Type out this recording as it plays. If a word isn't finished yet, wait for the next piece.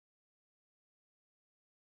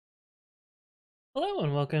Hello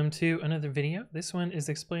and welcome to another video. This one is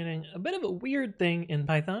explaining a bit of a weird thing in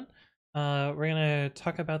Python. We're going to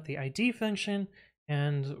talk about the ID function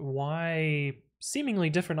and why seemingly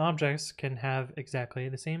different objects can have exactly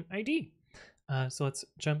the same ID. So let's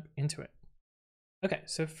jump into it. Okay,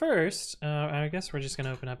 so first, I guess we're just going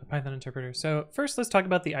to open up a Python interpreter. So first, let's talk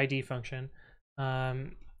about the ID function.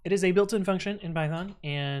 It is a built-in function in Python,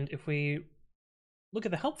 and if we look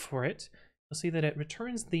at the help for it, you'll see that it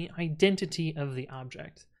returns the identity of the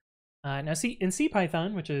object. Now, in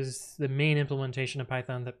cpython, which is the main implementation of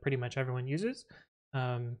Python that pretty much everyone uses,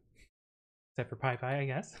 except for PyPy, I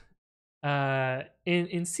guess.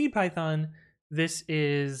 In cpython, this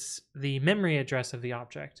is the memory address of the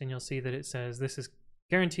object, and you'll see that it says this is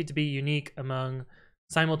guaranteed to be unique among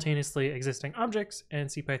simultaneously existing objects, and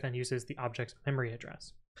cpython uses the object's memory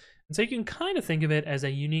address. And so you can kind of think of it as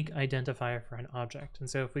a unique identifier for an object. And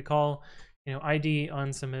so if we call, ID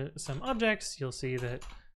on some objects, you'll see that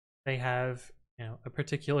they have, a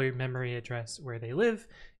particular memory address where they live.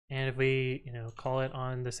 And if we, call it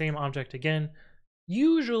on the same object again,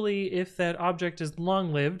 usually if that object is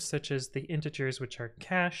long-lived, such as the integers which are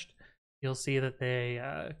cached, you'll see that they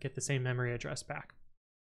get the same memory address back.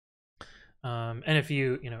 And if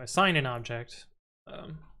you, assign an object,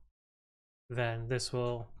 then this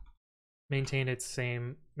will maintain its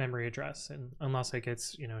same memory address, and unless it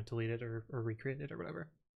gets deleted or recreated or whatever.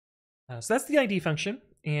 So that's the ID function,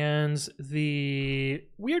 and the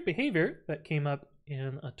weird behavior that came up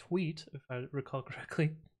in a tweet, if I recall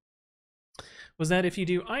correctly, was that if you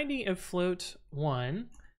do ID of float 1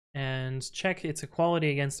 and check its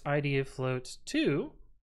equality against ID of float 2,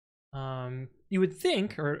 you would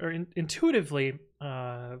think, or intuitively,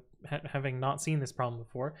 having not seen this problem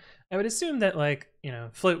before, I would assume that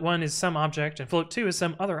float 1 is some object and float 2 is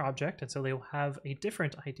some other object, and so they will have a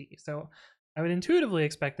different ID. So I would intuitively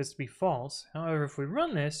expect this to be false. However, if we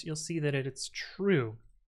run this, you'll see that it's true.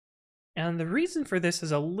 And the reason for this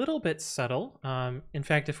is a little bit subtle. In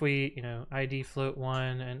fact, if we, ID float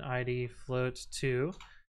 1 and ID float 2,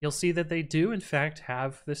 you'll see that they do in fact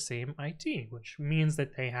have the same ID, which means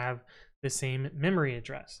that they have the same memory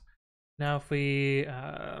address. Now, if we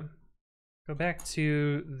go back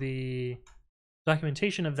to the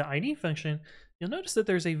documentation of the ID function, you'll notice that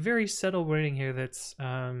there's a very subtle wording here that's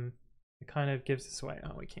it kind of gives this away.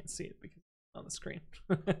 Oh, we can't see it because it's on the screen.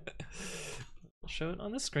 We'll show it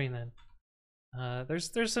on the screen then.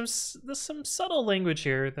 There's some subtle language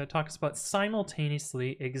here that talks about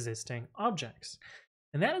simultaneously existing objects.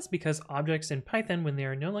 And that is because objects in Python, when they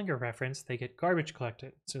are no longer referenced, they get garbage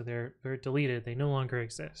collected. So they're deleted, they no longer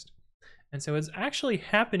exist. And so what's actually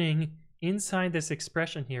happening inside this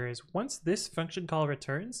expression here is once this function call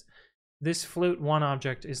returns, this float1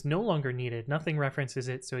 object is no longer needed. Nothing references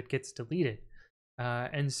it, so it gets deleted.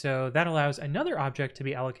 And so that allows another object to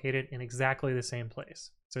be allocated in exactly the same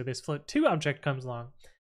place. So this float2 object comes along,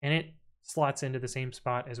 and it slots into the same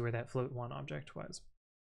spot as where that float1 object was.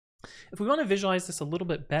 If we want to visualize this a little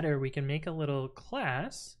bit better, we can make a little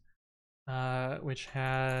class which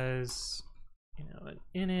has an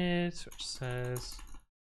init, which says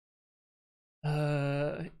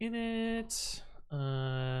init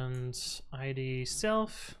and id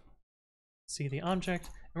self, see the object,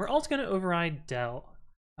 and we're also going to override del,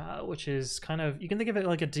 which is kind of, you can think of it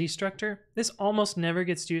like a destructor. This almost never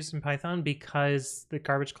gets used in Python because the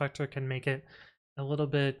garbage collector can make it a little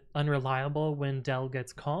bit unreliable when del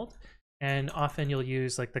gets called, and often you'll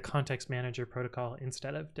use the context manager protocol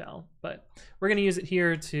instead of del, but we're going to use it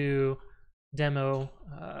here to demo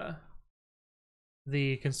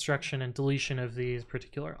the construction and deletion of these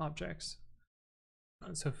particular objects.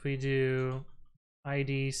 So if we do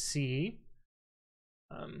idc,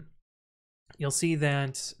 you'll see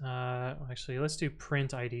that actually let's do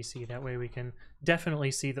print idc, that way we can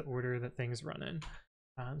definitely see the order that things run in.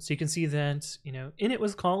 So you can see that, init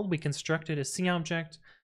was called, we constructed a C object,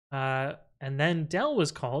 and then del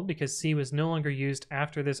was called because C was no longer used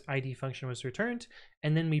after this ID function was returned,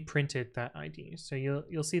 and then we printed that ID. So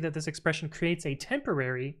you'll see that this expression creates a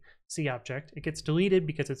temporary C object. It gets deleted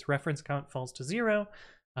because its reference count falls to 0.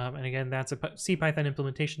 And again, that's a cpython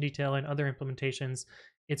implementation detail. In other implementations,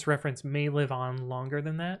 its reference may live on longer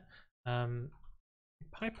than that.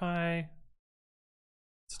 PyPy,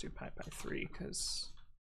 let's do PyPy 3 because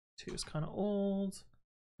 2 is kind of old.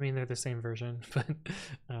 I mean, they're the same version, but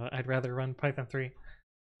I'd rather run Python 3.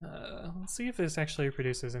 Let's see if this actually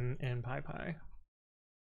reproduces in PyPy.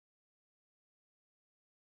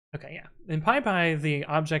 Okay, yeah. In PyPy, the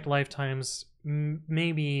object lifetimes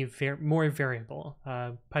may be more variable.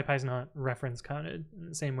 PyPy is not reference counted in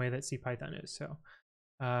the same way that cpython is. So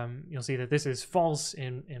you'll see that this is false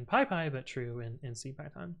in PyPy, but true in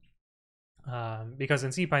cpython. Because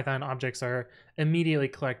in cpython, objects are immediately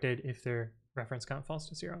collected if their reference count falls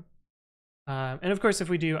to 0. And of course, if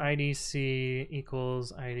we do idc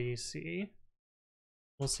equals idc,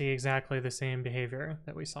 we'll see exactly the same behavior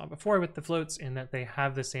that we saw before with the floats, in that they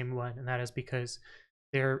have the same one, and that is because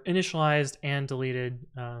they're initialized and deleted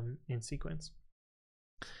in sequence.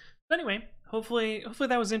 But anyway, hopefully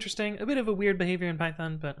that was interesting. A bit of a weird behavior in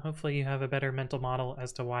Python, but hopefully you have a better mental model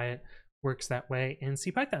as to why it works that way in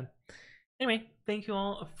CPython. Anyway, thank you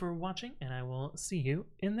all for watching, and I will see you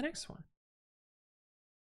in the next one.